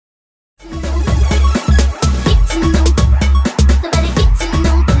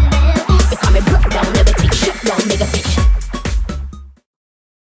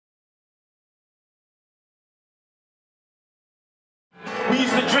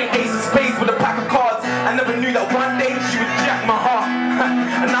bring ace of spades with a pack of cards. I never knew that one day she would jack my heart.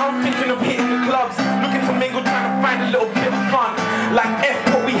 And now I'm thinking of hitting the clubs, looking to mingle, trying to find a little bit of fun. Like F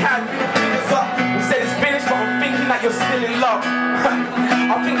what we had, fingers up. We said it's finished, but I'm thinking that you're still in love.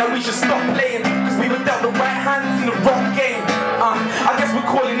 I think that we should stop playing, cause we were dealt the right hands in the wrong game. I guess we're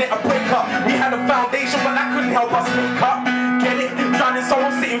calling it a breakup. We had a foundation, but that couldn't help us make up. Get it? Drowning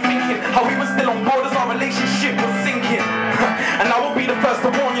sorrow, sitting thinking how we were still on board as our relationship was sinking. And I will be the first to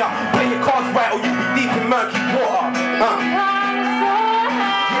warn ya, play your cards right or you'll be deep in murky water.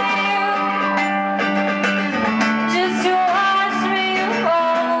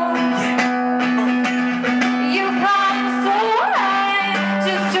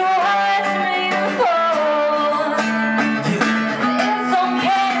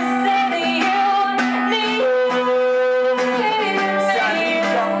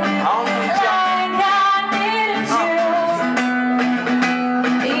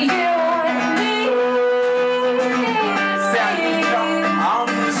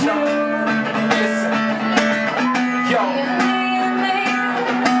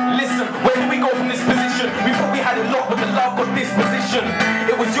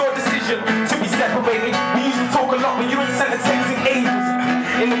 It was your decision to be separated. We used to talk a lot, but you ain't sent a text in ages.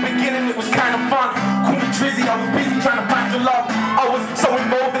 In the beginning it was kind of fun. Call me Drizzy, I was busy trying to find your love. I was so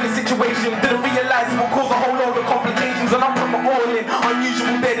involved in the situation, didn't realize it would cause a whole load of complications. And I put my all in,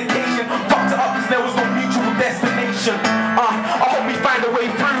 unusual dedication. Fucked it up cause there was no mutual destination. I hope we find a way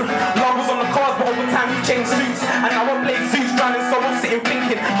through. Love was on the cards, but over time we changed suits. And now I played suits, drowning sorrow, sitting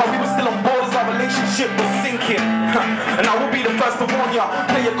thinking how we were still on board as our relationship was sinking. And I will be the first to warn ya,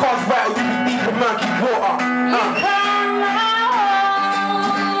 play your cards right or you'll be deep in murky water.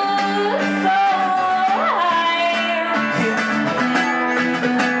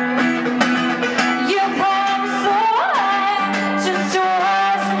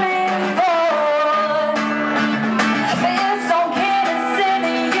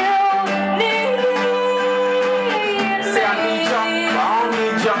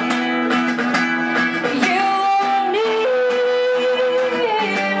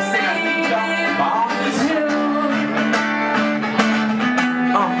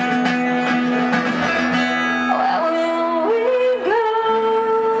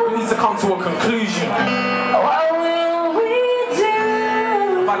 Come to a conclusion. What will we do?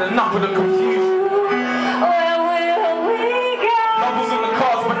 I've had enough of the confusion. Where will we go? Love was on the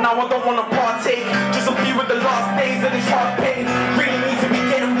cards, but now I don't want to partake. Just a few of the last days of this hard pain.